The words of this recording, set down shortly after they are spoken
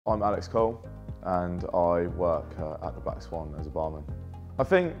I'm Alex Cole and I work at the Black Swan as a barman. I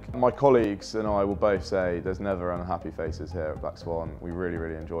think my colleagues and I will both say there's never unhappy faces here at Black Swan. We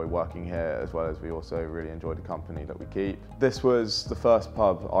really enjoy working here, as well as we also really enjoy the company that we keep. This was the first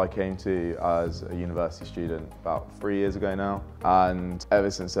pub I came to as a university student about 3 years ago now, and ever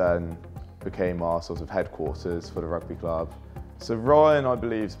since then became our sort of headquarters for the rugby club. So Ryan, I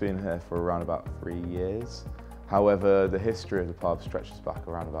believe, has been here for around about 3 years. However, the history of the pub stretches back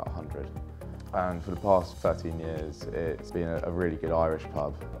around about 100. And for the past 13 years, it's been a really good Irish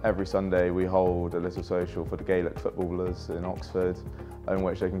pub. Every Sunday we hold a little social for the Gaelic footballers in Oxford, in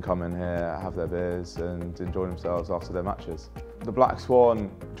which they can come in here, have their beers and enjoy themselves after their matches. The Black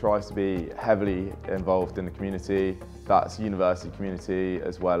Swan tries to be heavily involved in the community. That's university community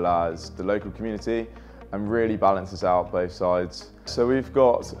as well as the local community, and really balances out both sides. So we've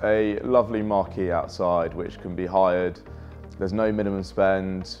got a lovely marquee outside which can be hired. There's no minimum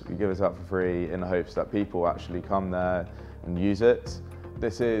spend. We give it out for free in the hopes that people actually come there and use it.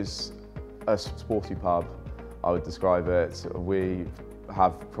 This is a sporty pub, I would describe it. We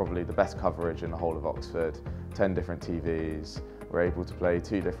have probably the best coverage in the whole of Oxford, 10 different TVs. We're able to play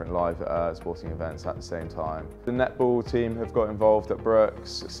 2 different live sporting events at the same time. The netball team have got involved at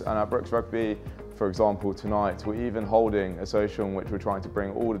Brooks, and at Brooks Rugby, for example, tonight we're even holding a social in which we're trying to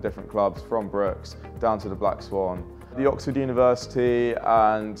bring all the different clubs from Brooks down to the Black Swan. The Oxford University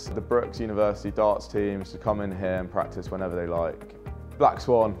and the Brooks University darts teams to come in here and practice whenever they like. Black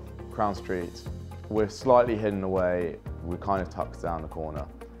Swan, Crown Street. We're slightly hidden away. We're kind of tucked down the corner.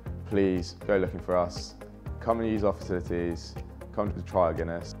 Please go looking for us. Come and use our facilities. Come to try a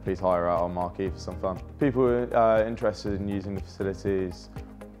Guinness. Please hire out our marquee for some fun. People interested in using the facilities,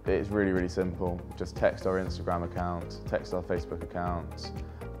 it's really simple. Just text our Instagram account, text our Facebook account,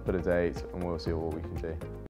 put a date, and we'll see what we can do.